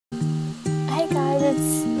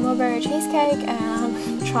it's Maurberry Cheesecake, and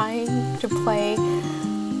I'm trying to play.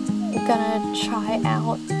 I'm gonna try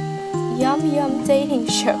out Yum Yum Dating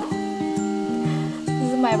Show.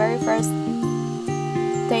 This is my very first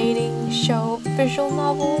dating show visual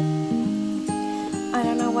novel. I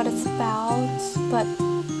don't know what it's about, but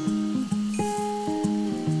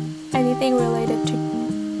anything related to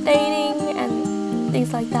dating and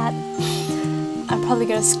things like that, I'm probably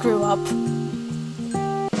gonna screw up.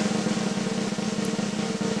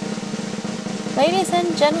 Ladies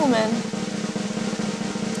and gentlemen,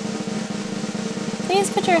 please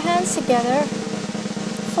put your hands together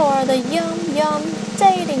for the Yum Yum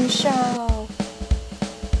Dating Show.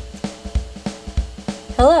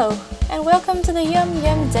 Hello, and welcome to the Yum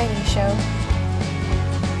Yum Dating Show,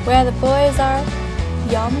 where the boys are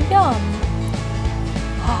yum yum.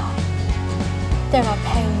 They're not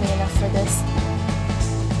paying me enough for this.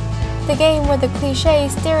 The game where the cliché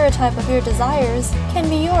stereotype of your desires can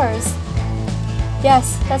be yours.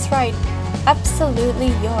 Yes, that's right,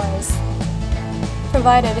 absolutely yours.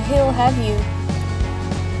 Provided he'll have you.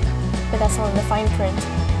 But that's only the fine print.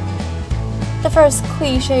 The first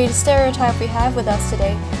cliched stereotype we have with us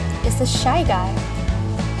today is the shy guy.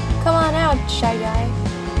 Come on out, shy guy.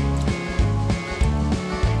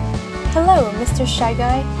 Hello, Mr. Shy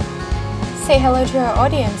Guy. Say hello to our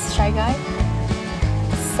audience, shy guy.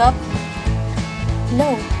 Sup?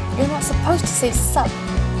 No, you're not supposed to say sup.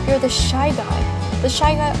 You're the shy guy. The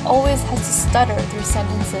shy guy always has to stutter through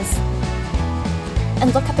sentences.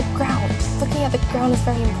 And look at the ground. Looking at the ground is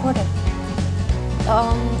very important.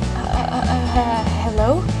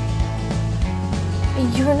 Hello?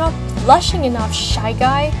 You're not blushing enough, shy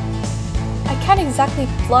guy. I can't exactly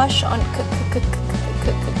blush on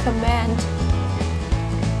command.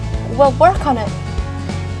 Well, work on it.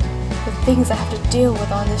 The things I have to deal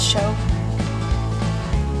with on this show.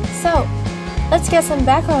 So, let's get some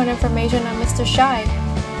background information on Mr. Shy.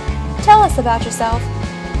 Tell us about yourself.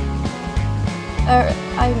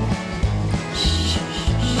 I'm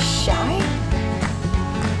shy?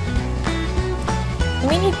 I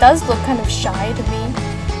mean, he does look kind of shy to me.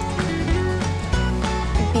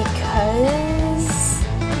 Because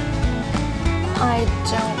I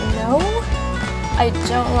don't know. I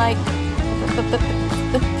don't like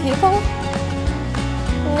the people.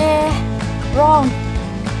 Nah, wrong.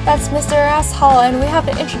 That's Mr. Asshole, and we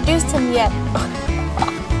haven't introduced him yet.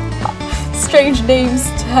 Strange names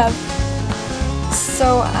to have.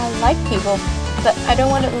 So I like people, but I don't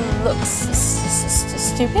want to look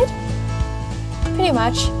stupid? Pretty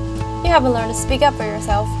much. You haven't learned to speak up for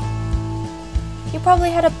yourself. You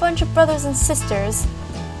probably had a bunch of brothers and sisters.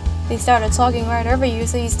 They started talking right over you,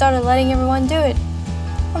 so you started letting everyone do it.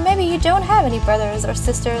 Or maybe you don't have any brothers or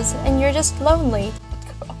sisters, and you're just lonely.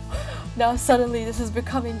 Now suddenly this is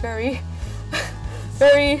becoming very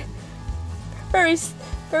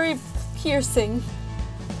piercing.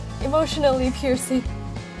 Emotionally piercing.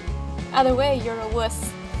 Either way, you're a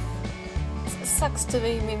wuss. Sucks to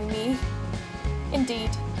be me.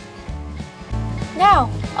 Indeed. Now,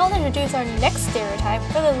 I'll introduce our next stereotype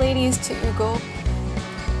for the ladies to Google.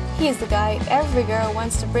 He's the guy every girl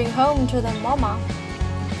wants to bring home to their mama.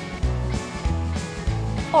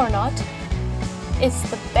 Or not. It's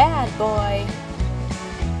the bad boy.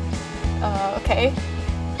 Okay.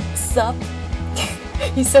 Sup?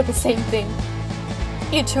 You said the same thing.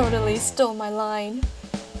 You totally stole my line.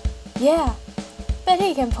 Yeah, bet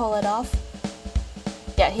he can pull it off.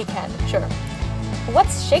 Yeah, he can, sure.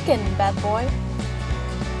 What's shakin', bad boy?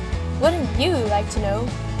 Wouldn't you like to know?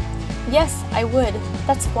 Yes, I would.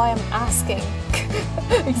 That's why I'm asking.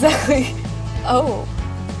 Exactly. Oh.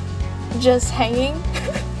 Just hanging?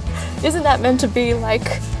 Isn't that meant to be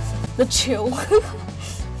like the chill?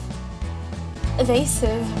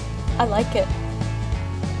 Evasive. I like it.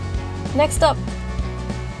 Next up.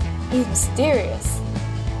 He's mysterious.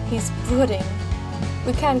 He's brooding.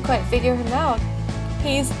 We can't quite figure him out.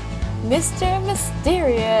 He's Mr.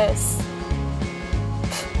 Mysterious.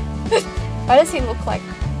 Why does he look like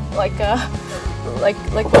one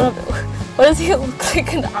of the, what does he look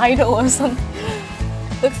like, an idol or something?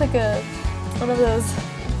 Looks like one of those,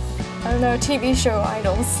 I don't know, TV show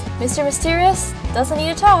idols. Mr. Mysterious doesn't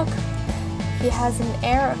need to talk. He has an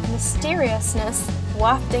air of mysteriousness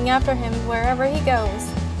wafting after him wherever he goes.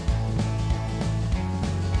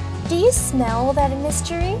 Do you smell that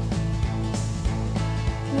mystery?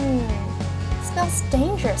 Smells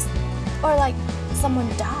dangerous. Or like someone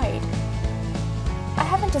died. I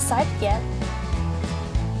haven't decided yet.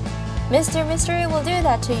 Mr. Mystery will do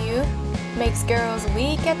that to you. Makes girls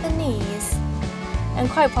weak at the knees. And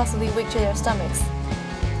quite possibly weak to their stomachs.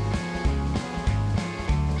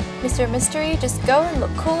 Mr. Mystery, just go and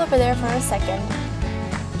look cool over there for a second.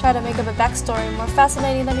 Try to make up a backstory more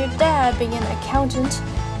fascinating than your dad being an accountant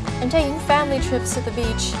and taking family trips to the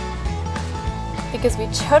beach. Because we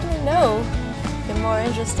totally know you're more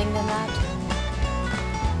interesting than that.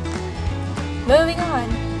 Moving on,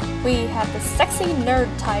 we have the sexy nerd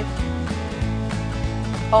type.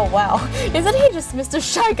 Oh wow, isn't he just Mr.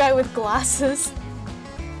 Shy Guy with glasses?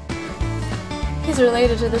 He's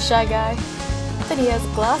related to the Shy Guy, but he has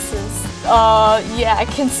glasses. Yeah, I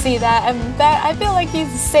can see that. I feel like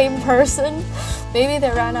he's the same person. Maybe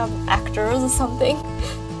they ran out of actors or something.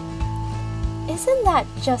 Isn't that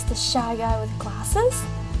just the Shy Guy with glasses?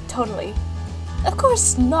 Totally. Of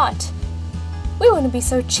course not. We wouldn't be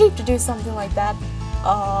so cheap to do something like that.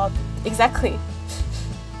 Exactly.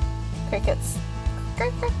 Crickets.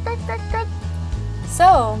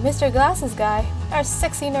 So, Mr. Glasses Guy, our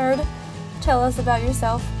sexy nerd, tell us about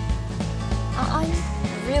yourself. I'm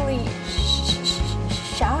really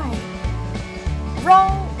shy.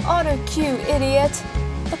 Wrong auto cue, idiot.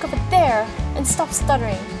 Look over there and stop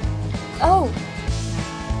stuttering. Oh,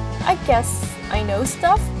 I guess I know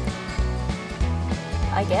stuff?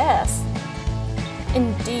 I guess.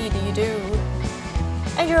 Indeed you do.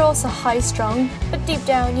 And you're also high-strung, but deep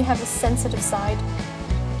down you have a sensitive side.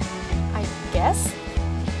 I guess?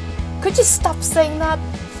 Could you stop saying that?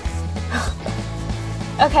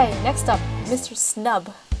 Okay, next up, Mr.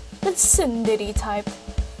 Snub, the tsundere type.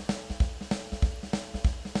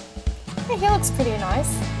 Hey, he looks pretty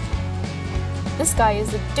nice. This guy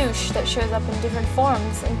is the douche that shows up in different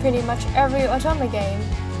forms in pretty much every otome game.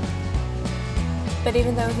 But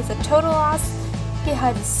even though he's a total ass, he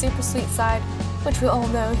hides a super sweet side, which we all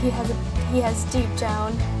know he has deep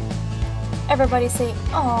down. Everybody say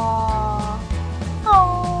aww,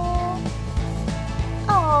 aww,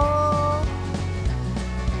 aww.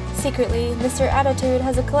 Secretly, Mr. Attitude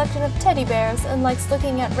has a collection of teddy bears and likes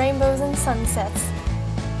looking at rainbows and sunsets.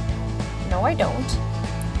 No, I don't.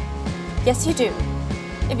 Yes, you do.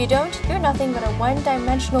 If you don't, you're nothing but a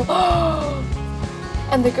one-dimensional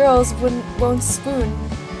and the girls won't spoon.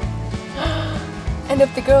 And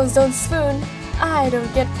if the girls don't spoon, I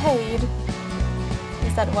don't get paid.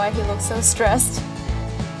 Is that why he looks so stressed?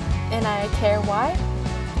 And I care why?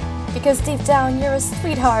 Because deep down you're a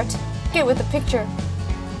sweetheart. Get with the picture.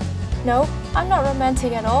 No, I'm not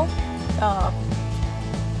romantic at all.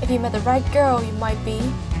 If you met the right girl, you might be.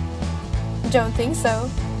 Don't think so.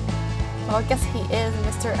 Well, I guess he is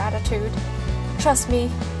Mr. Attitude. Trust me,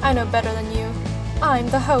 I know better than you. I'm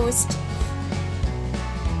the host.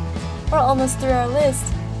 We're almost through our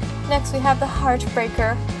list. Next we have the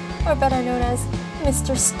Heartbreaker, or better known as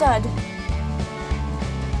Mr. Stud.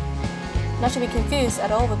 Not to be confused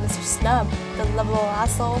at all with Mr. Snub, the lovable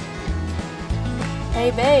asshole.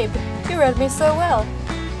 Hey babe, you read me so well.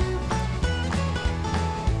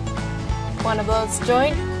 Wanna blow this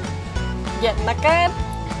joint? Get naked?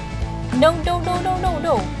 No.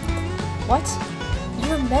 What?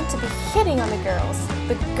 You're meant to be hitting on the girls.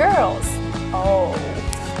 The girls! Oh,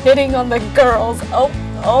 hitting on the girls. Oh,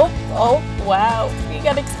 wow. You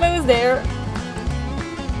got exposed there.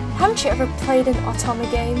 Haven't you ever played an otome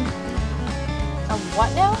game? A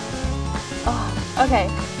what now? Oh, okay.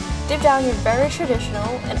 Deep down you're very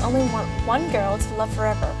traditional and only want one girl to love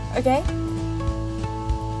forever, okay?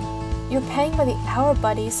 You're paying by the hour,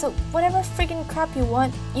 buddy, so whatever friggin' crap you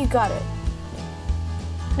want, you got it.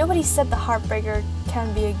 Nobody said the Heartbreaker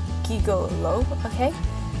can be a gigolo, okay?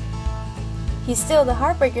 He's still the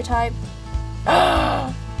Heartbreaker type.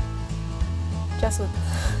 Just with...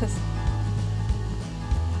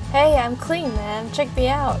 Hey, I'm clean, man. Check me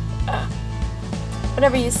out.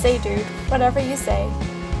 Whatever you say, dude. Whatever you say.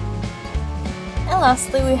 And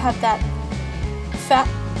lastly, we have that fat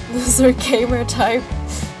loser gamer type.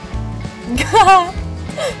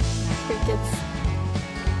 Crickets.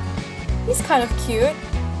 He's kind of cute.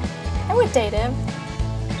 I would date him.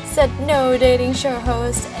 Said no dating show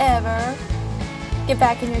host ever. Get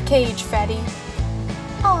back in your cage, fatty.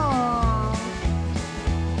 Aww.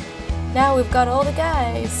 Now we've got all the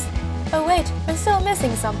guys. Oh wait, we're still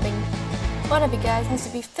missing something. One of you guys has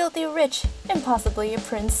to be filthy rich and possibly a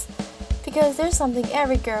prince. Because there's something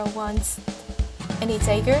every girl wants. Any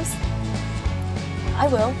takers? I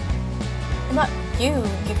will. Not you,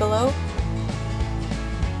 gigolo.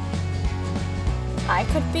 I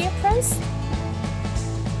could be a prince?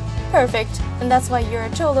 Perfect, and that's why you're a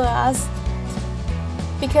total ass.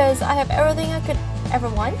 Because I have everything I could ever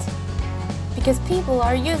want? Because people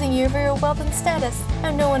are using you for your wealth and status,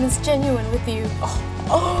 and no one is genuine with you.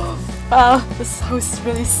 This host is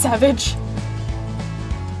really savage.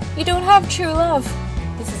 You don't have true love.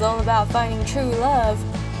 This is all about finding true love.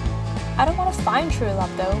 I don't want to find true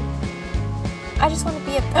love though. I just want to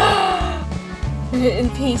be in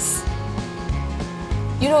peace.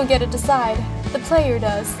 You don't get to decide. The player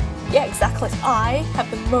does. Yeah, exactly. I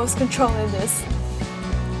have the most control in this.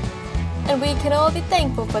 And we can all be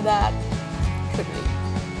thankful for that. Could we?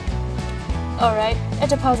 Alright, a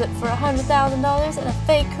deposit for $100,000 and a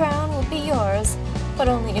fake crown will be yours. But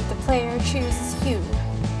only if the player chooses you.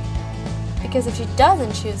 Because if she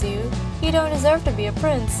doesn't choose you, you don't deserve to be a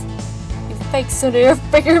prince. You fake sooner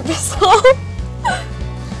bigger pistol.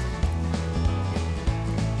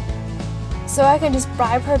 So I can just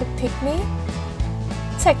bribe her to pick me?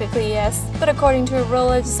 Technically yes, but according to a rule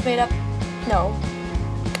I just made up, no.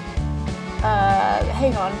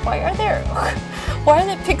 Hang on, why are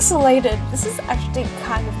they pixelated? This is actually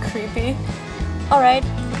kind of creepy. Alright,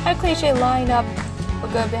 our cliche lineup will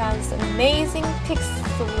go behind this amazing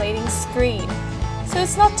pixelating screen. So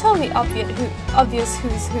it's not totally obvious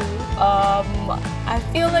who's who. I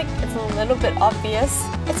feel like it's a little bit obvious.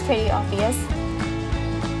 It's pretty obvious.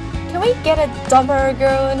 Can we get a dumber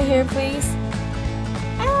girl in here, please?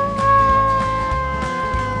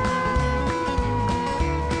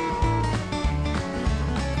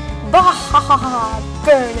 Bahahaha!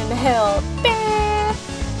 Burn in hell!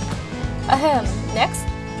 Ahem, next?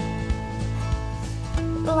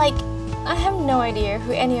 Like, I have no idea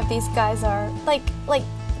who any of these guys are. Like,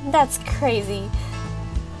 that's crazy.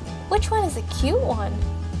 Which one is a cute one?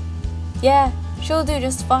 Yeah, she'll do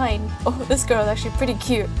just fine. Oh, this girl is actually pretty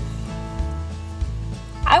cute.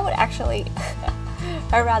 I would actually...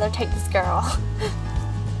 I'd rather take this girl.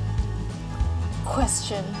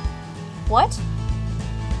 Question. What?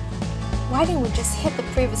 Why didn't we just hit the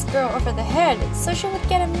previous girl over the head so she would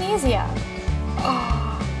get amnesia?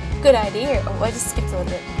 Oh, good idea. Oh, I just skipped a little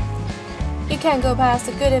bit. You can't go past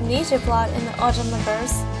a good amnesia plot in the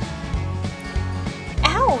Autumniverse.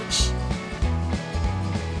 Ouch!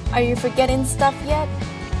 Are you forgetting stuff yet?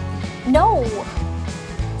 No!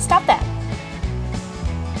 Stop that!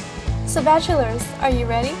 So bachelors, are you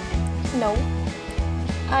ready? No.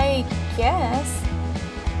 I guess.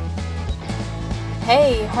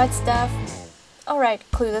 Hey, hot stuff. Alright,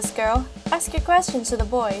 clueless girl, ask your questions to the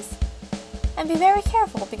boys. And be very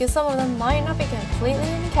careful because some of them might not be completely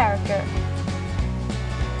in character.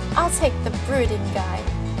 I'll take the brooding guy.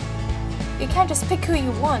 You can't just pick who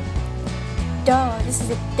you want. Duh, this is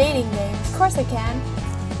a dating game, of course I can.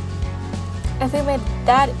 If we made it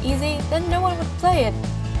that easy, then no one would play it.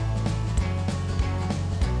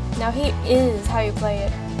 Now here is how you play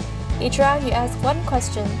it. Each round you ask one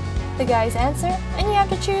question, the guy's answer, and you have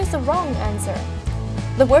to choose the wrong answer.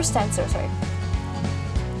 The worst answer, sorry.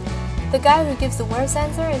 The guy who gives the worst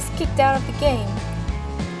answer is kicked out of the game.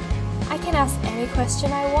 I can ask any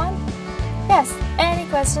question I want? Yes, any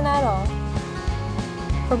question at all.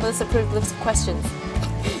 From this approved list of questions.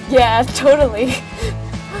 Yeah, totally.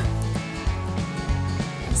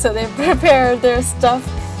 So they prepare their stuff.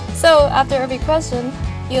 So after every question,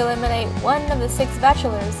 you eliminate one of the 6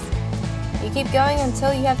 bachelors. You keep going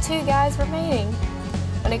until you have 2 guys remaining.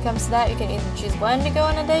 When it comes to that, you can either choose one to go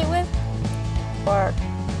on a date with, or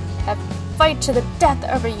have fight to the death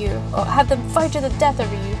over you, or have them fight to the death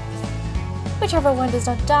over you. Whichever one does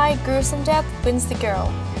not die gruesome death wins the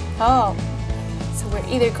girl. Oh, so we're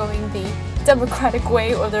either going the democratic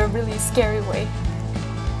way or the really scary way.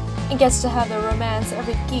 It gets to have the romance of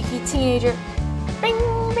a geeky teenager. Ring,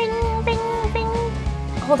 ring, ring, ring.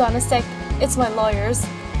 Hold on a sec, it's my lawyers.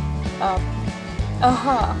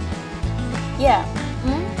 Yeah.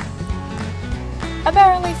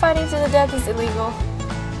 Apparently fighting to the death is illegal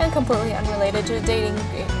and completely unrelated to the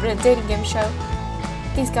dating game show.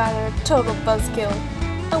 These guys are a total buzzkill.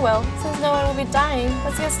 Oh well, since no one will be dying,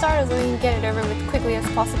 let's get started so we can get it over with quickly as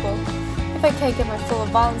possible. If I can't get my full of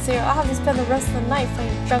violence here, I'll have to spend the rest of the night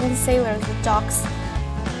fighting drunken sailors at docks.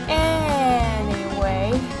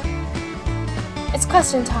 Anyway, it's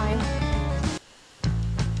question time.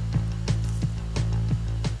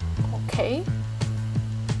 Okay.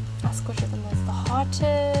 Ask which of them is the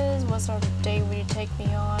hottest. What sort of date would you take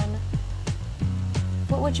me on?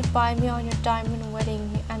 What would you buy me on your diamond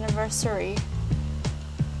wedding anniversary?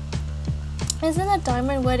 Isn't a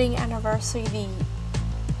diamond wedding anniversary the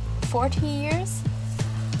 40 years?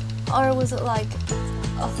 Or was it like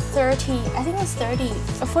a 30, I think it was 30,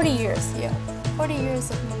 or 40 years, yeah. 40 years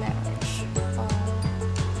of my marriage.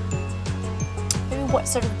 Maybe what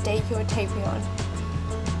sort of date you would take me on.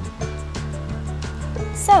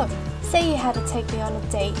 So, say you had to take me on a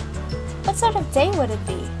date. What sort of date would it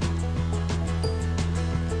be?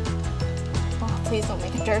 Oh, please don't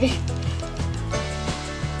make it dirty.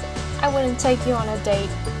 I wouldn't take you on a date.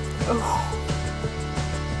 Ugh.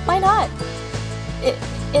 Why not?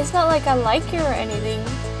 It's not like I like you or anything.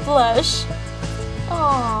 Blush.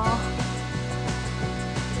 Aww.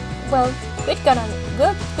 Well, we'd go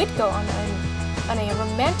on a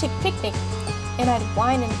romantic picnic, and I'd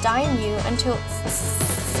wine and dine you until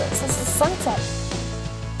sunset.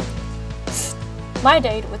 My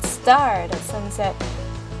date would start at sunset,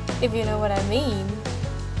 if you know what I mean.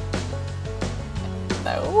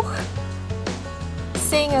 No.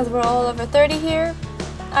 Seeing as we're all over 30 here,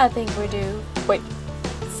 I think we do. Wait,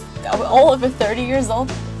 are we all over 30 years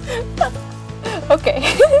old? Okay.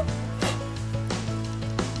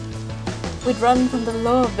 We'd run from the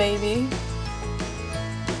law, baby.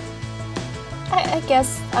 I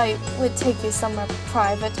guess I would take you somewhere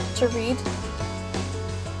private to read.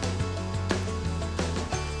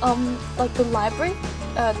 Like the library?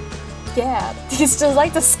 Yeah, he's just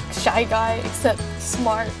like the shy guy, except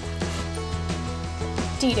smart.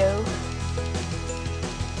 Dido.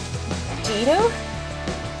 Dido?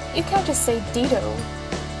 You can't just say Dido.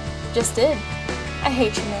 Just did. I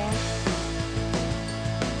hate you, man.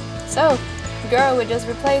 So, girl was just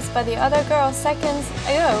replaced by the other girl seconds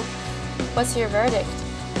ago. What's your verdict?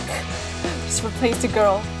 Just replace the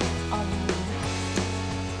girl.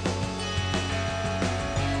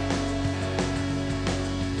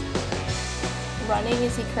 Running,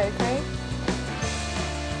 is he cray-cray?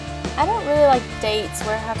 I don't really like dates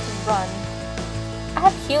where I have to run. I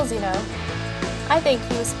have heels, you know. I think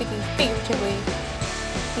he was speaking figuratively.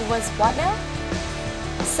 He was what now?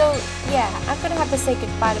 So, yeah, I'm gonna have to say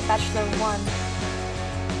goodbye to Bachelor 1.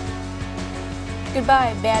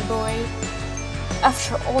 Goodbye, bad boy.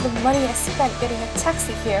 After all the money I spent getting a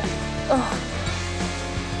taxi here. Ugh.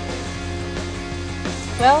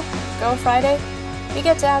 Well, Girl Friday, you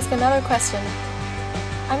get to ask another question.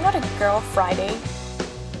 I'm not a Girl Friday.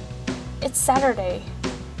 It's Saturday.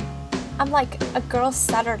 I'm like a Girl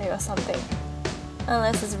Saturday or something.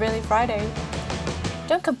 Unless it's really Friday.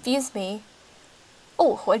 Don't confuse me.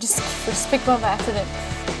 Oh, I just picked one by accident.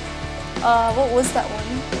 What was that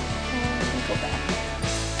one? Let me go back.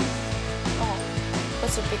 Oh,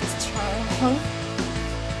 what's your biggest charm?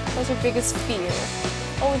 What's your biggest fear?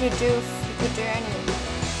 What would you do if you could do anything?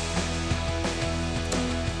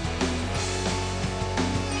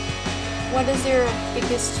 What is your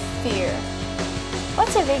biggest fear?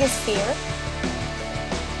 What's your biggest fear?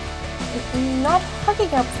 Not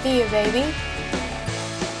hooking up with you, baby.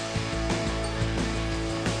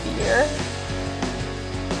 Fear?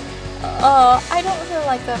 I don't really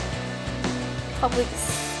like the public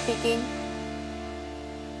speaking.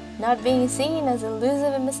 Not being seen as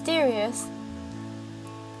elusive and mysterious.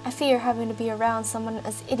 I fear having to be around someone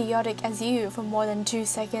as idiotic as you for more than 2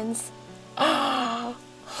 seconds.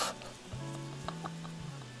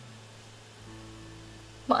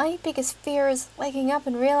 My biggest fear is waking up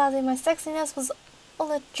and realizing my sexiness was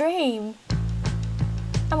all a dream.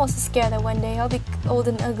 I'm also scared that one day I'll be old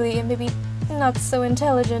and ugly and maybe not so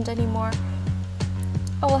intelligent anymore.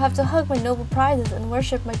 I will have to hug my Nobel Prizes and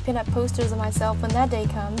worship my pin-up posters of myself when that day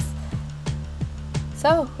comes.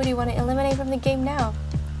 So, who do you want to eliminate from the game now?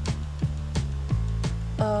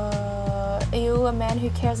 Are you a man who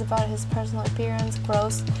cares about his personal appearance?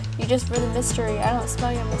 Gross. You just really mystery. I don't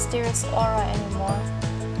smell your mysterious aura anymore.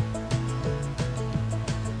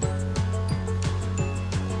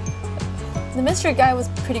 The mystery guy was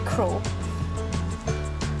pretty cruel.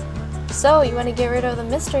 So, you want to get rid of the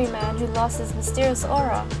mystery man who lost his mysterious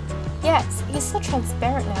aura? Yes, he's so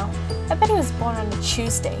transparent now. I bet he was born on a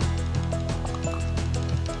Tuesday.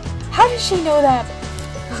 How did she know that?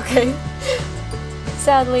 Okay.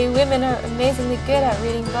 Sadly, women are amazingly good at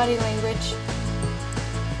reading body language.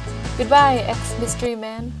 Goodbye, ex-mystery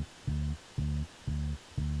man.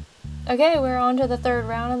 Okay, we're on to the third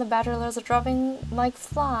round and the bachelors are dropping like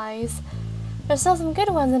flies. There's still some good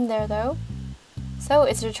ones in there though. So,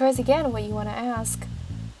 it's your choice again what you want to ask.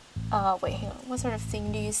 Wait, hang on. What sort of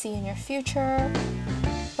thing do you see in your future?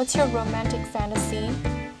 What's your romantic fantasy?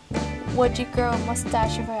 Would you grow a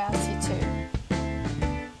mustache if I asked you to?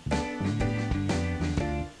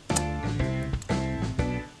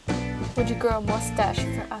 Would you grow a mustache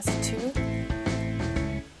if I asked you to?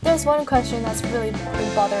 There's one question that's really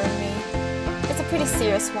been bothering me. It's a pretty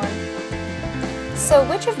serious one. So,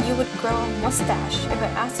 which of you would grow a mustache if I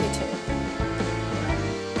asked you to?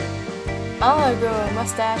 I'll grow a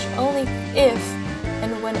mustache only if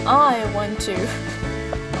and when I want to.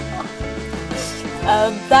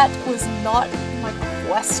 That was not my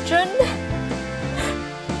question.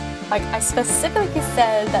 Like, I specifically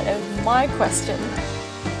said that it was my question.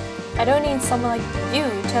 I don't need someone like you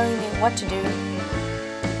telling me what to do.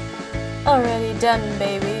 Already done,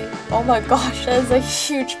 baby. Oh my gosh, that is a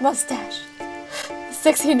huge mustache.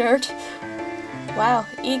 Sexy nerd. Wow,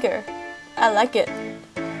 eager. I like it.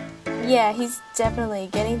 Yeah, he's definitely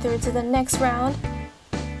getting through to the next round.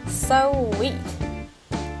 Sweet.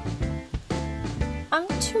 I'm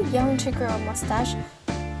too young to grow a mustache.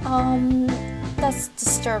 That's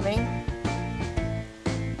disturbing.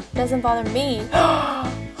 Doesn't bother me.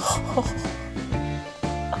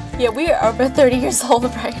 Yeah, we are over 30 years old,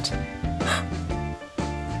 right?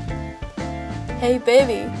 Hey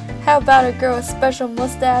baby, how about I grow a special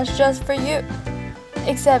mustache just for you?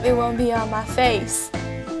 Except it won't be on my face.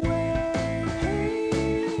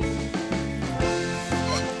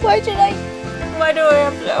 Why do I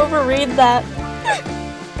have to overread that?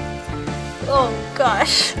 Oh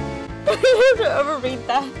gosh. I have to overread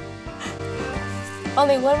that.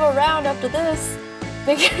 Only one more round after this.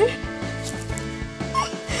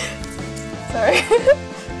 Sorry.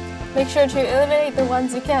 Make sure to eliminate the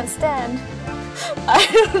ones you can't stand. I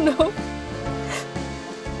don't know.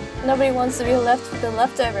 Nobody wants to be left with the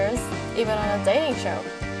leftovers, even on a dating show.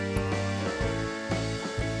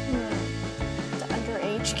 The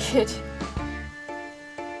underage kid.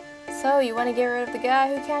 So, you want to get rid of the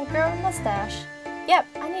guy who can't grow a mustache? Yep,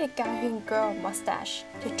 I need a guy who can grow a mustache.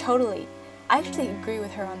 Yeah, totally. I actually agree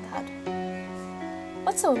with her on that.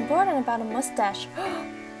 What's so important about a mustache?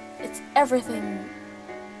 It's everything.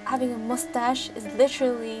 Having a mustache is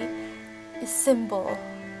literally a symbol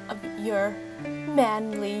of your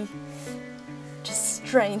manly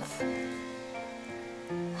strength.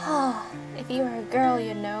 If you were a girl,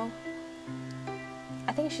 you'd know.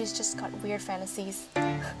 I think she's just got weird fantasies.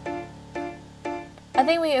 I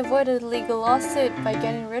think we avoided a legal lawsuit by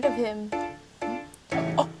getting rid of him.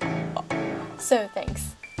 So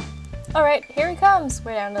thanks. Alright, here he comes.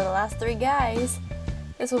 We're down to the last 3 guys.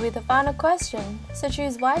 This will be the final question, so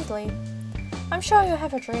choose wisely. I'm sure you'll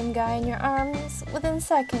have a dream guy in your arms within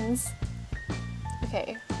seconds.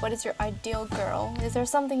 Okay, what is your ideal girl? Is there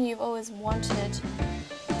something you've always wanted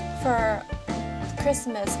for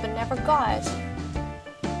Christmas but never got?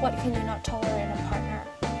 What can you not tolerate in a partner?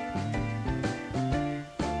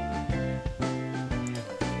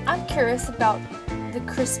 I'm curious about the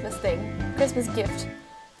Christmas thing, Christmas gift.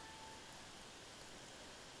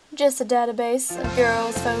 Just a database of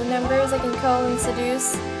girls' phone numbers I can call and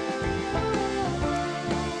seduce.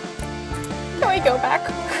 Can we go back?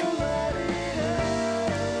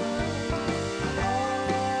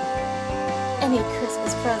 Any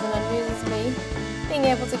Christmas present amuses me. Being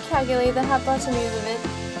able to calculate the hypotenuse of it,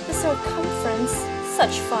 the circumference,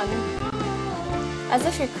 such fun. As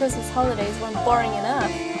if your Christmas holidays weren't boring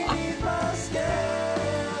enough.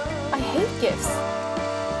 I hate gifts.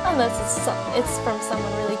 Unless it's from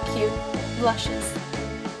someone really cute. Blushes.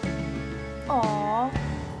 Aww.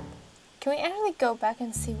 Can we actually go back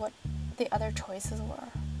and see what the other choices were?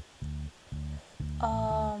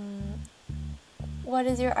 What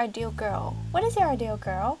is your ideal girl? What is your ideal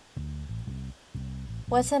girl?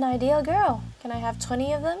 What's an ideal girl? Can I have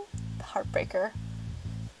 20 of them? The heartbreaker.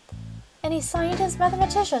 Any scientist,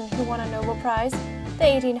 mathematician who won a Nobel Prize? The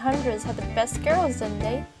 1800s had the best girls, didn't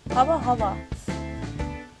they? Hubba hubba.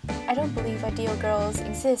 I don't believe ideal girls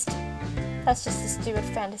exist. That's just a stupid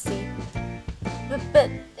fantasy. But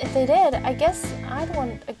if they did, I guess I'd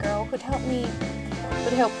want a girl who'd help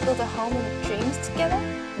build a home of dreams together.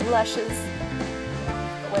 Blushes.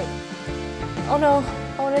 Wait. Oh no,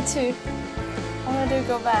 I wanted to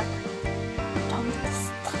go back. I'm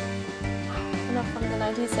not from the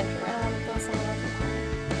 19th century. I don't want to build someone else.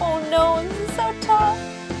 Oh no, this is so tough.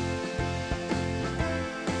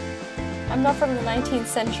 I'm not from the 19th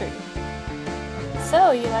century.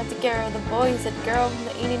 So, you like to get rid of the boys that girls from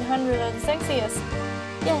the 1800s are the sexiest.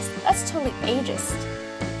 Yes, that's totally ageist.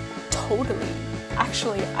 Totally.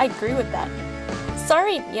 Actually, I agree with that.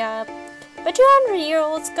 Sorry, yeah, but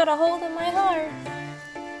 200-year-olds got a hold of my heart.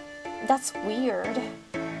 That's weird.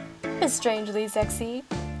 But strangely sexy.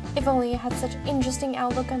 If only I had such interesting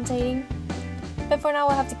outlook on dating. But for now,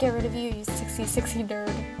 I'll have to get rid of you, you sexy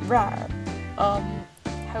nerd. Rawr.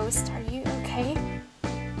 Host, are you okay?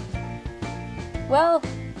 Well,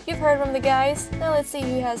 you've heard from the guys. Now let's see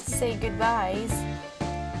who has to say goodbyes.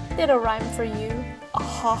 Little rhyme for you.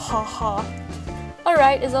 Ha ha ha.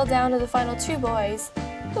 Alright, it's all down to the final 2 boys.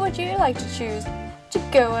 Who would you like to choose to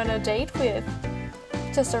go on a date with?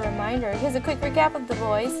 Just a reminder, here's a quick recap of the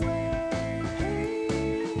boys.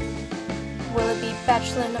 Will it be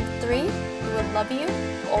bachelor number 3, who would love you,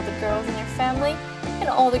 all the girls in your family, and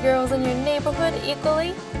all the girls in your neighborhood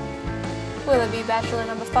equally? Will it be bachelor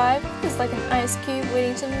number 5, who's like an ice cube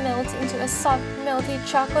waiting to melt into a soft, melty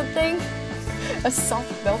chocolate thing? A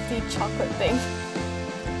soft, melty chocolate thing.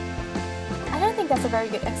 that's a very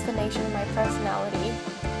good explanation of my personality.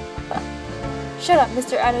 Shut up,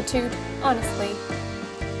 Mr. Attitude, honestly.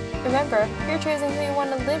 Remember, you're choosing who you want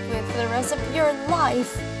to live with for the rest of your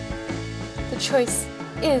life. The choice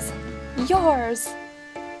is yours.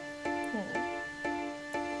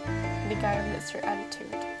 The guy of Mr.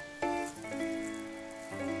 Attitude.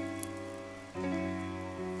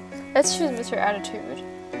 Let's choose Mr. Attitude.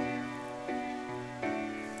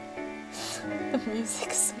 The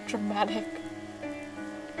music's so dramatic.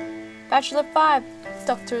 Bachelor 5,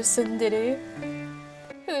 Dr. Sundari,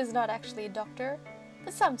 who is not actually a doctor,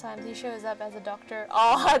 but sometimes he shows up as a doctor.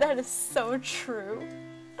 Oh, that is so true.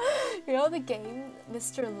 You know the game,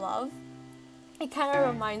 Mr. Love? It kind of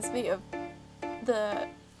reminds me of the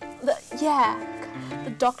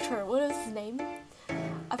doctor. What is his name?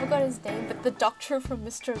 I forgot his name, but the doctor from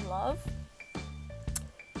Mr. Love.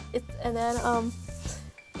 And then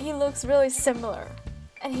he looks really similar,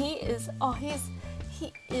 and he is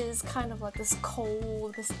kind of like this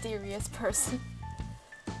cold, mysterious person.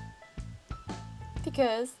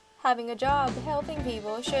 Because having a job helping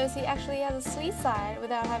people shows he actually has a sweet side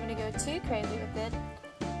without having to go too crazy with it.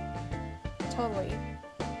 Totally.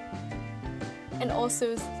 And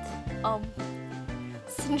also,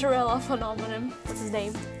 Cinderella phenomenon. What's his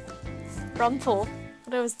name? Rumpel.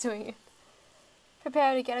 What I was doing.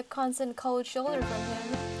 Prepare to get a constant cold shoulder from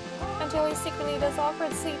him until he secretly does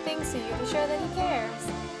awkward sweet things to you to show that he cares.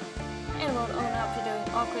 And won't own up to doing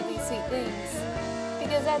awkwardly sweet things,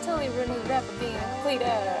 because that totally ruined his rep of being a complete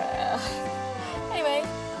Anyway,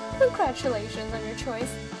 congratulations on your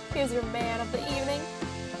choice. Here's your man of the evening.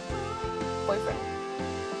 Boyfriend.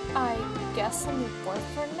 I guess I'm your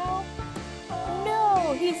boyfriend now?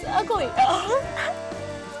 No, he's ugly.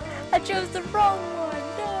 I chose the wrong one.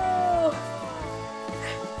 No.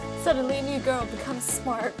 Suddenly a new girl becomes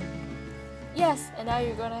smart. Yes, and now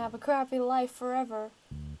you're gonna have a crappy life forever.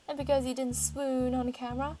 And because you didn't swoon on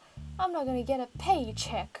camera, I'm not gonna get a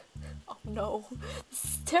paycheck. Oh no, this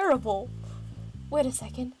is terrible. Wait a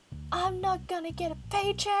second, I'm not gonna get a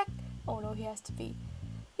paycheck? Oh no, he has to be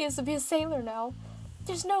a sailor now.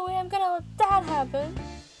 There's no way I'm gonna let that happen.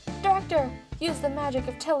 Director, use the magic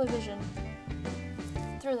of television.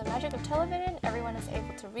 Through the magic of television, everyone is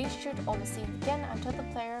able to reshoot all the scenes again until the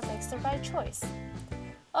player makes the right choice.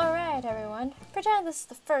 Alright everyone, pretend this is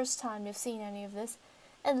the first time you've seen any of this,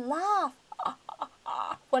 and laugh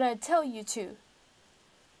when I tell you to.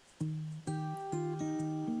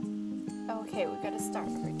 Okay, we gotta start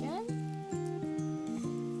over again.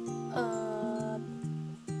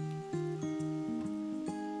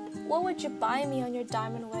 What would you buy me on your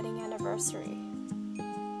diamond wedding anniversary?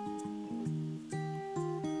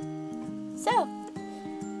 So,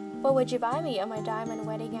 what would you buy me on my diamond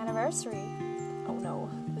wedding anniversary? Oh no,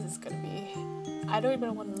 this is gonna be... I don't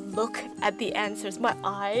even want to look at the answers. My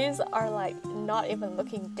eyes are like not even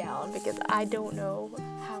looking down because I don't know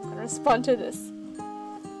how I'm gonna respond to this.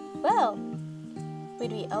 Well, we'd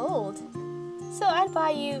be old, so I'd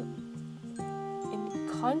buy you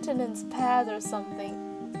incontinence pad or something.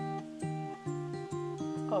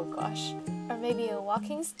 Oh gosh, or maybe a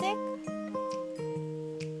walking stick?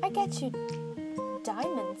 I get you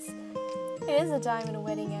diamonds. It is a diamond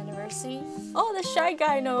wedding anniversary. Oh, the shy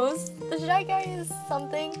guy knows. The shy guy is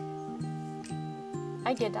something.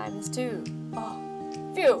 I get diamonds too. Oh,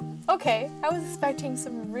 phew. Okay, I was expecting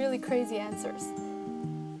some really crazy answers.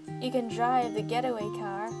 You can drive the getaway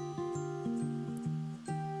car.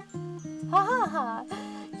 Ha ha ha.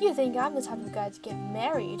 You think I'm the type of guy to get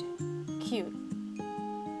married? Cute.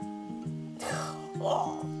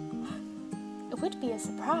 Oh. It would be a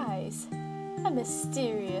surprise. A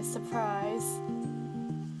mysterious surprise.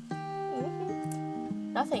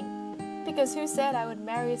 Nothing. Because who said I would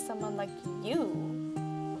marry someone like you?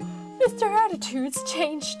 Mr. Attitude's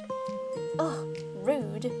changed. Ugh,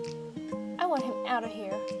 rude. I want him out of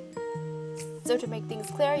here. So to make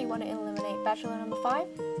things clear, you want to eliminate bachelor number 5?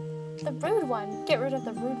 The rude one. Get rid of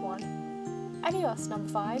the rude one. Adios, number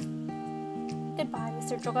 5. Goodbye,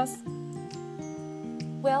 Mr. Jogas.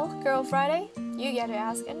 Well, Girl Friday, you get to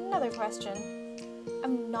ask another question.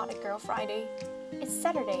 I'm not a Girl Friday. It's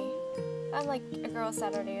Saturday. I'm like a Girl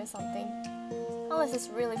Saturday or something. Unless it's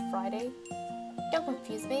really Friday. Don't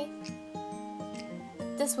confuse me.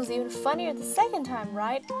 This was even funnier the second time,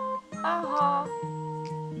 right? Aha.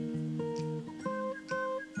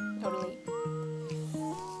 Totally.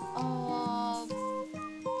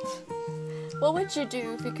 What would you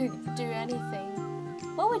do if you could do anything?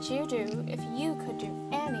 What would you do if you could do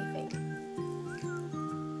anything?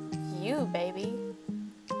 You, baby.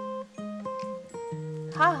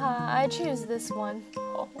 Haha, I choose this one.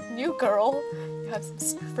 Oh, new girl. You have some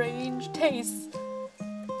strange tastes.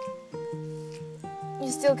 You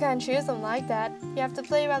still can't choose them like that. You have to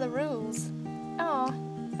play by the rules. Oh,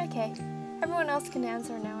 okay. Everyone else can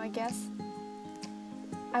answer now, I guess.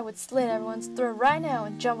 I would slit everyone's throat right now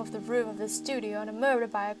and jump off the roof of the studio on a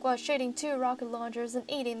motorbike while shooting 2 rocket launchers and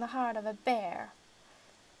eating the heart of a bear.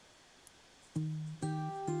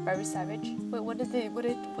 Very savage. Wait, what did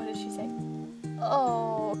she say?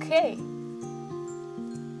 Okay.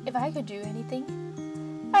 If I could do anything,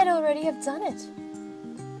 I'd already have done it.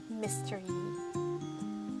 Mystery.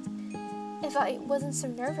 If I wasn't so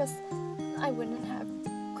nervous, I wouldn't have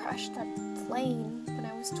crashed that plane when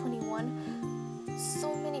I was 21.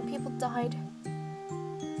 So many people died.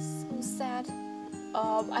 So sad.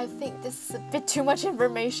 I think this is a bit too much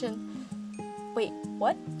information. Wait,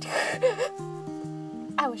 what?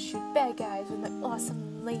 I would shoot bad guys with my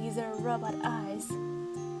awesome laser robot eyes.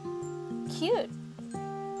 Cute.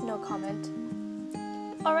 No comment.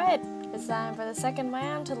 Alright, it's time for the second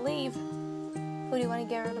man to leave. Who do you want to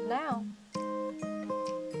get rid of now?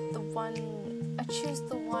 I choose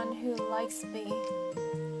the one who likes me.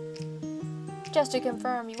 Just to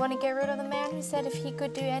confirm, you want to get rid of the man who said if he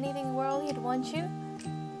could do anything in the world, he'd want you?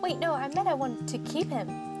 Wait, no, I meant I wanted to keep him.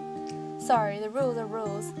 Sorry, the rules are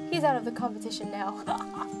rules. He's out of the competition now.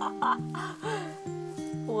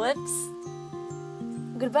 Whoops.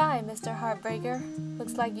 Goodbye, Mr. Heartbreaker.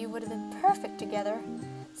 Looks like you would have been perfect together.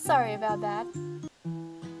 Sorry about that.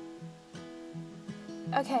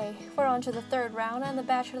 Okay, we're on to the third round and the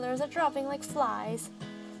bachelors are dropping like flies.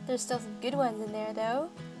 There's still some good ones in there though.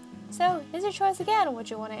 So, here's your choice again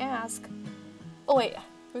what you want to ask. Oh wait,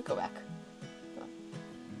 we go back.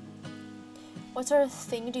 What sort of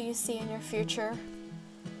thing do you see in your future?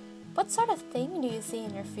 What sort of thing do you see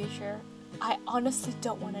in your future? I honestly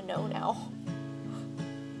don't want to know now.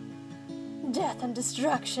 Death and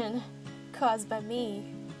destruction caused by me.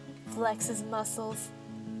 Flex his muscles.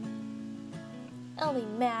 Only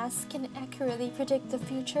Mass can accurately predict the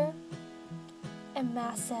future. And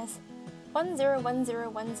Mass says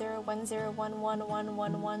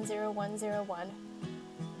 1010101111110101.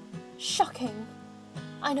 Shocking.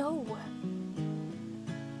 I know.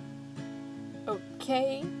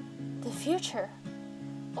 Okay. The future.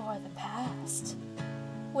 Or the past.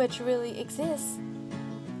 Which really exists.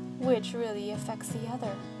 Which really affects the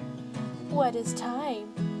other. What is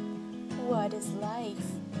time? What is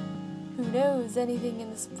life? Who knows anything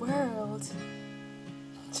in this world?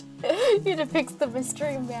 He depicts the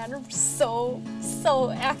mystery man so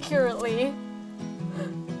accurately.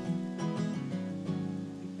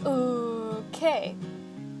 Okay.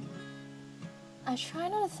 I try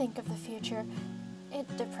not to think of the future. It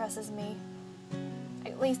depresses me.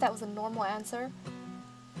 At least that was a normal answer.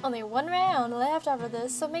 Only one round left after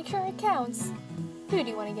this, so make sure it counts. Who do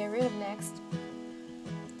you want to get rid of next?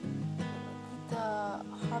 The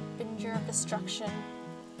Harbinger of Destruction.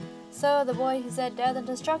 So, the boy who said death and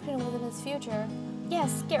destruction was in his future.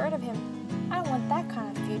 Yes, get rid of him. I don't want that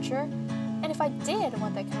kind of future. And if I did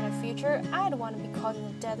want that kind of future, I'd want to be causing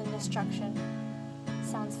the death and destruction.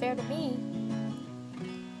 Sounds fair to me.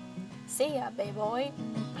 See ya, baby boy.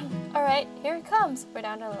 Alright, here it comes. We're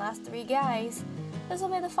down to the last 3 guys. This will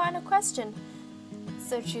be the final question.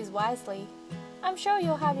 So choose wisely. I'm sure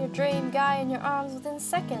you'll have your dream guy in your arms within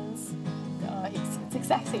seconds. It's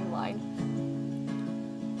exact same line.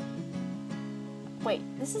 Wait,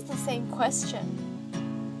 this is the same question.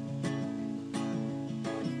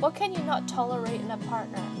 What can you not tolerate in a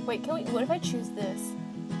partner? Wait, what if I choose this?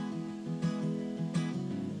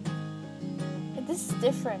 This is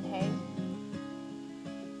different, hey?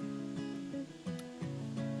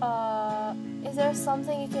 Is there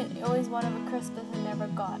something you can always want of a Christmas and never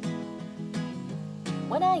got?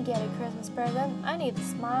 When I get a Christmas present, I need a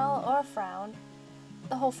smile or a frown.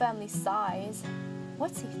 The whole family sighs.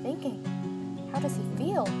 What's he thinking? How does he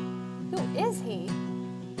feel? Who is he?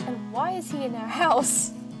 And why is he in our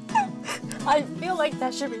house? I feel like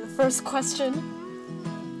that should be the first question.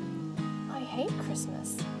 I hate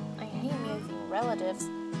Christmas. I hate meeting relatives.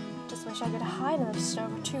 Just wish I could hide in the snow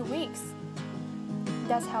for 2 weeks.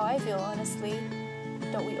 That's how I feel, honestly.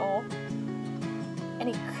 Don't we all?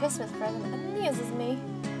 Any Christmas present amuses me.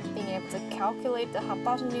 Being able to calculate the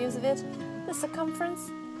hypotenuse of it, the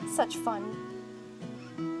circumference, such fun.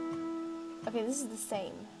 Okay, this is the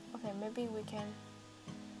same. Okay, maybe we can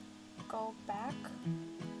go back.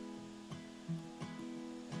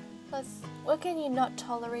 What can you not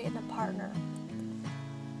tolerate in a partner?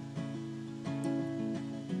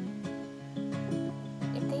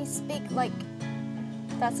 If they speak like,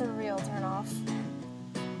 that's a real turn off.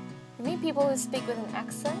 You mean people who speak with an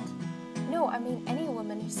accent? No, I mean any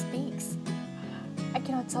woman who speaks. I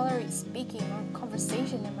cannot tolerate speaking or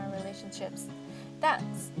conversation in my relationships.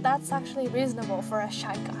 That's actually reasonable for a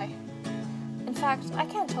shy guy. In fact, I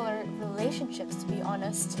can't tolerate relationships, to be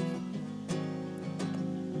honest.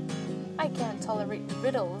 I can't tolerate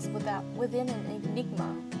riddles within an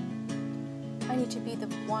enigma. I need to be the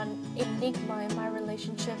one enigma in my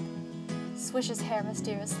relationship. Swishes hair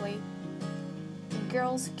mysteriously.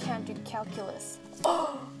 Girls who can't do calculus.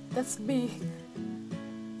 Oh, that's me.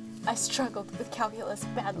 I struggled with calculus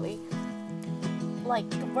badly. Like,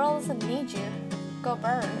 the world doesn't need you. Go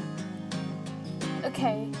burn.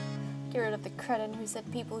 Okay, get rid of the cretin who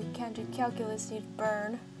said people who can't do calculus need to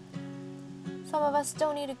burn. Some of us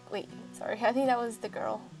don't need to— wait, sorry, I think that was the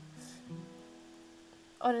girl.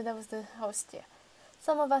 Oh no, that was the host, yeah.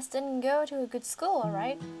 Some of us didn't go to a good school,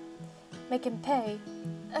 alright? Make him pay.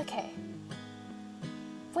 Okay.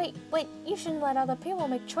 Wait, you shouldn't let other people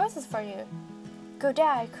make choices for you. Go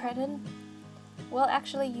die, cretin. Well,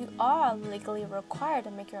 actually, you are legally required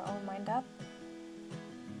to make your own mind up.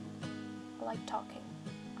 I like talking.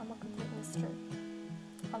 I'm a complete mystery.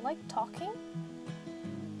 I like talking?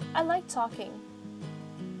 I like talking.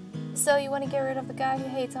 So you want to get rid of the guy who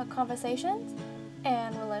hates our conversations?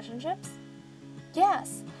 And relationships?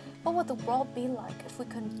 Yes! What would the world be like if we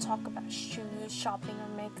couldn't talk about shoes, shopping, or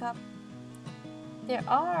makeup? There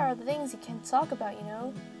are the things you can't talk about, you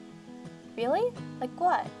know. Really? Like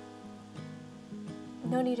what?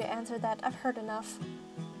 No need to answer that, I've heard enough.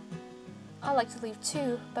 I'd like to leave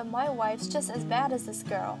too, but my wife's just as bad as this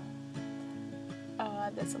girl.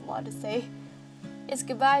 That's a lot to say. It's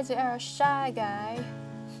goodbye to our shy guy.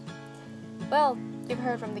 Well, you've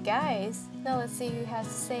heard from the guys. Now let's see who has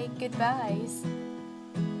to say goodbyes.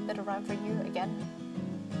 Little rhyme for you again.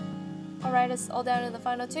 Alright, it's all down to the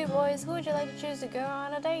final two, boys. Who would you like to choose to go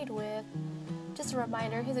on a date with? Just a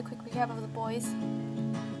reminder, here's a quick recap of the boys.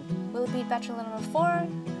 Will it be Bachelor number 4,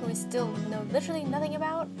 who we still know literally nothing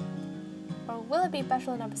about? Or will it be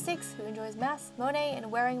Bachelor number 6, who enjoys maths, Monet,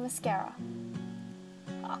 and wearing mascara?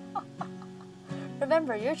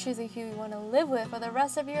 Remember, you're choosing who you want to live with for the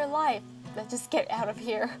rest of your life. Let's just get out of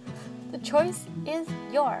here. The choice is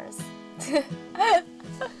yours.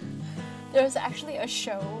 There's actually a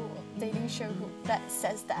dating show that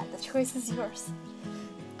says that. The choice is yours.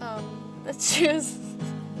 Let's choose.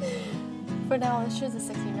 For now, let's choose the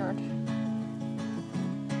sexy nerd.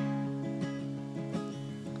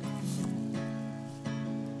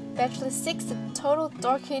 Bachelor 6, a total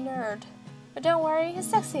dorky nerd. But don't worry, he's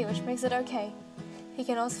sexy, which makes it okay. He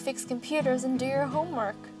can also fix computers and do your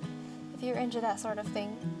homework, if you're into that sort of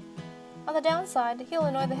thing. On the downside, he'll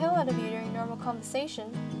annoy the hell out of you during normal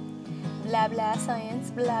conversation. Blah blah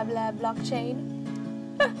science, blah blah blockchain.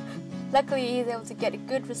 Luckily, he's able to get a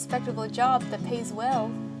good, respectable job that pays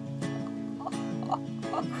well.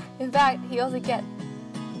 In fact, he can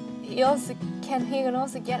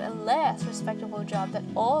also get a less respectable job that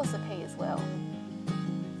also pays well.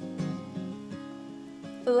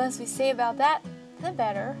 The less we say about that, the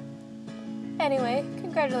better. Anyway,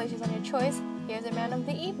 congratulations on your choice. Here's your man of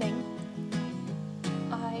the evening.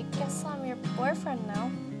 I guess I'm your boyfriend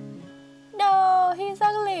now. No, he's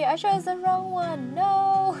ugly. I chose the wrong one.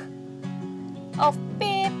 No. Oh,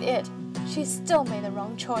 beep it. She still made the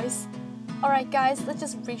wrong choice. Alright guys, let's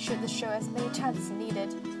just reshoot the show as many times as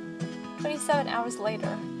needed. 27 hours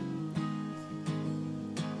later.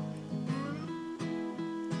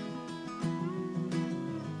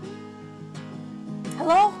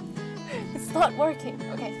 Hello? It's not working.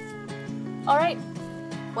 Okay. Alright.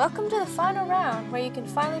 Welcome to the final round, where you can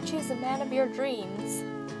finally choose the man of your dreams.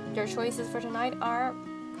 Your choices for tonight are...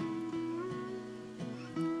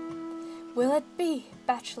 Will it be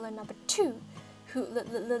Bachelor number 2, who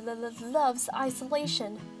loves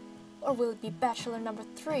isolation? Or will it be Bachelor number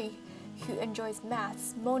 3, who enjoys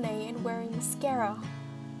maths, Monet, and wearing mascara?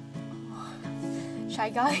 Shy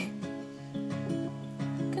guy?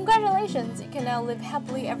 Congratulations, you can now live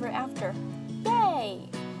happily ever after. Yay!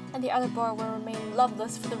 And the other boy will remain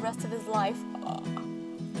loveless for the rest of his life.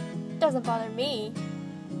 Doesn't bother me.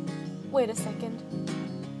 Wait a second.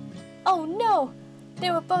 Oh no! They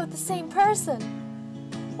were both the same person!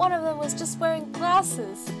 One of them was just wearing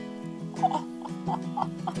glasses.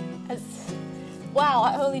 Wow,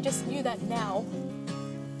 I only just knew that now.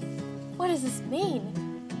 What does this mean?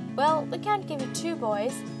 Well, we can't give you 2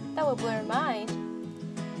 boys. That will blur your mind.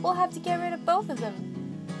 We'll have to get rid of both of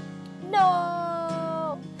them.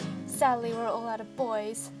 No! Sadly, we're all out of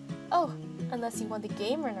boys. Oh, unless you want the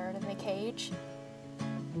gamer nerd in the cage.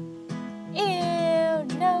 Ew,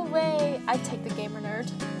 no way! I'd take the gamer nerd.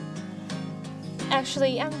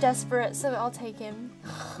 Actually, I'm desperate, so I'll take him.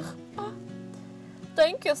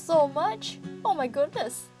 Thank you so much! Oh my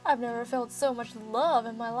goodness, I've never felt so much love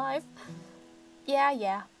in my life.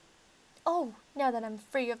 Yeah. Oh, now that I'm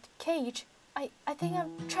free of the cage, I think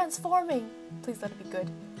I'm transforming. Please let it be good.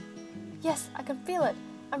 Yes, I can feel it.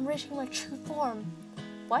 I'm reaching my true form.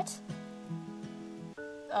 What?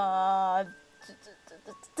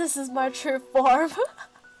 This is my true form.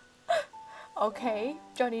 Okay,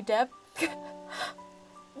 Johnny Depp.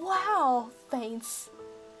 Wow, thanks.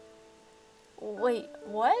 Wait,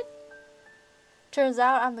 what? Turns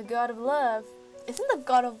out I'm the god of love. Isn't the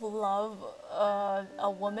god of love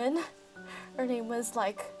a woman? Her name was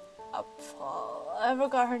like I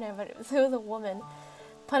forgot her name, but it was a woman.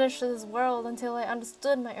 Punished this world until I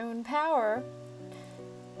understood my own power.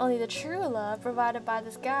 Only the true love provided by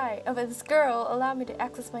this girl allowed me to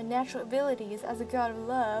access my natural abilities as a god of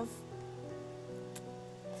love.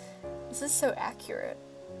 This is so accurate.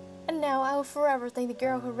 And now I will forever thank the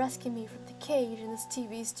girl who rescued me from the cage in this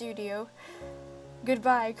TV studio.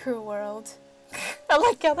 Goodbye, cruel world. I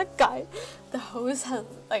like how that guy, the host, has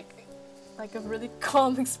like a really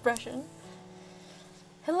calm expression.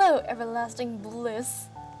 Hello, everlasting bliss.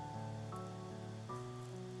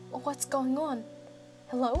 What's going on?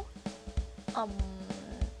 Hello?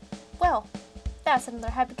 Well, that's another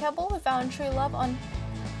happy couple who found true love on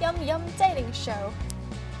Yum Yum Dating Show.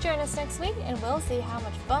 Join us next week and we'll see how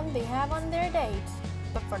much fun they have on their date.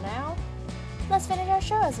 But for now, let's finish our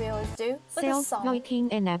show as we always do with a song.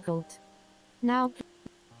 Self-voicing enabled. Now,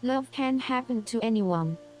 love can happen to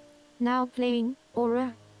anyone. Now playing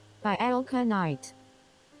Aura by Alka Knight.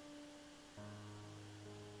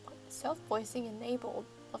 Self-voicing enabled.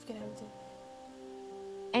 Love can happen to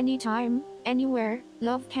anytime, anywhere,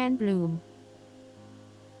 love can bloom.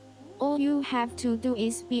 All you have to do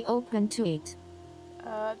is be open to it.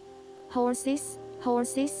 Horses,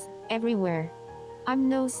 everywhere. I'm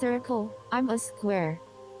no circle, I'm a square.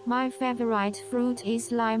 My favorite fruit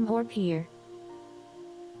is lime or pear.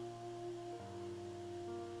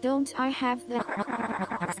 Don't I have the...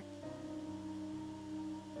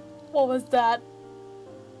 What was that?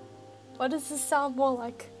 What does this sound more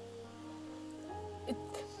like?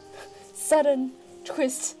 Sudden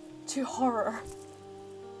twist to horror.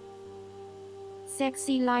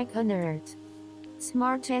 Sexy like a nerd.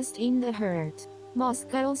 Smartest in the herd. Most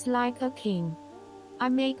girls like a king. I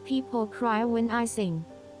make people cry when I sing.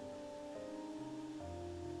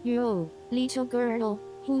 Yo, little girl,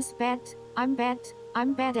 who's bad? I'm bad.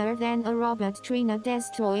 I'm better than a robot trainer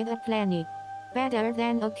destroy the planet. Better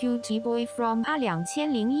than a cutie boy from a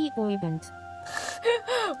 2001 boy band.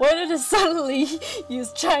 Why did it suddenly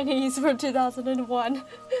use Chinese for 2001?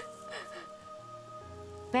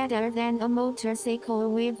 Better than a motorcycle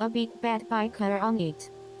with a big bad biker on it.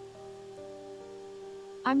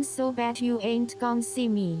 I'm so bad you ain't gonna see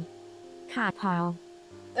me. Kapow.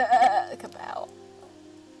 Kapow.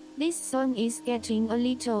 This song is getting a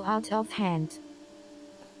little out of hand.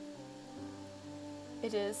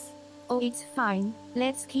 It is. Oh, it's fine.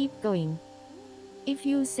 Let's keep going. If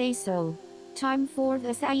you say so. Time for the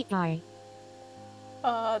sci-fi.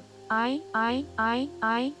 I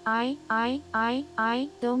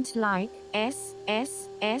don't like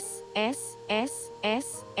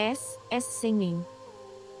singing.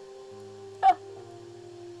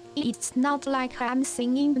 It's not like I'm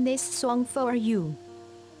singing this song for you.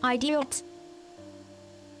 Idiot.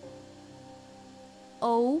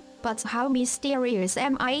 Oh, but how mysterious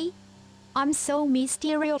am I? I'm so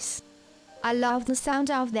mysterious. I love the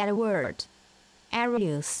sound of that word.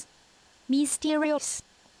 Arius. Mysterious.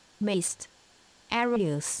 Mist.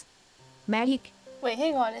 Arius. Magic. Wait,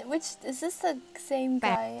 hang on. Which is this the same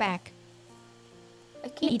guy? Back.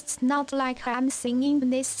 It's not like I'm singing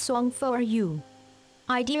this song for you.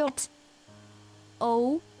 Idiot.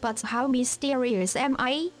 Oh, but how mysterious am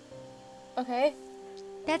I? Okay.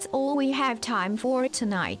 That's all we have time for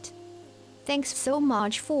tonight. Thanks so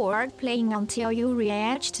much for playing until you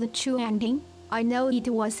reached the true ending. I know it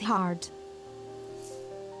was hard.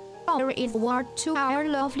 Or it was to our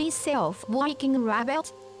lovely self-voicing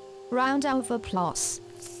rabbit. Round of applause.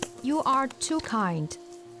 You are too kind.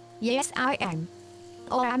 Yes, I am.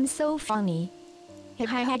 Oh, I'm so funny.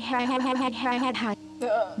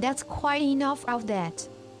 That's quite enough of that.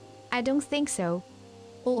 I don't think so.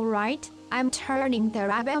 Alright, I'm turning the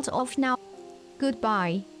rabbit off now.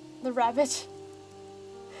 Goodbye. The rabbit.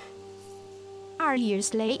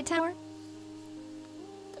 Years later.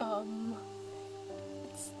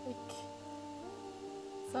 It's like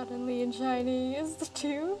suddenly in Chinese.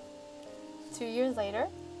 2 years later.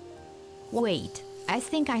 Wait, I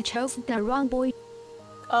think I chose the wrong boy.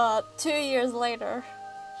 2 years later.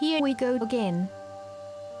 Here we go again.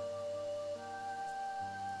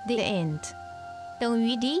 The end. 等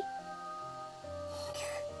于 D.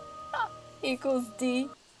 equals D.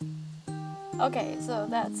 Okay, so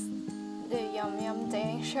that's the Yum Yum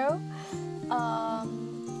dating show.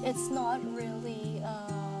 It's not really,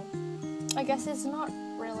 I guess it's not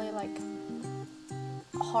really like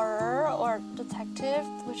horror or detective,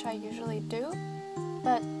 which I usually do,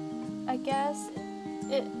 but I guess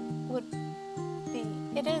it would be,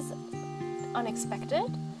 it is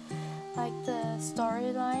unexpected. Like the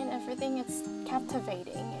storyline, everything, it's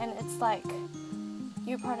captivating, and it's like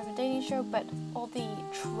you're part of a dating show, but all the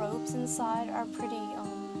tropes inside are pretty,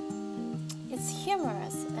 it's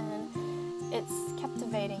humorous and it's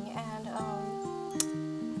captivating, and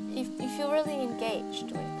you feel really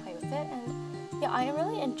engaged when you play with it. And yeah, I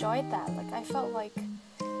really enjoyed that. Like, I felt like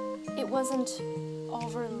it wasn't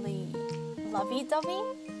overly lovey-dovey.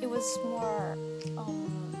 It was more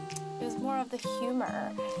of the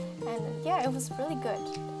humor, and yeah, it was really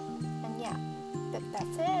good. And yeah,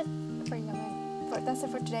 that's it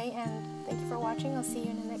for today, and thank you for watching. I'll see you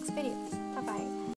in the next video. Bye bye.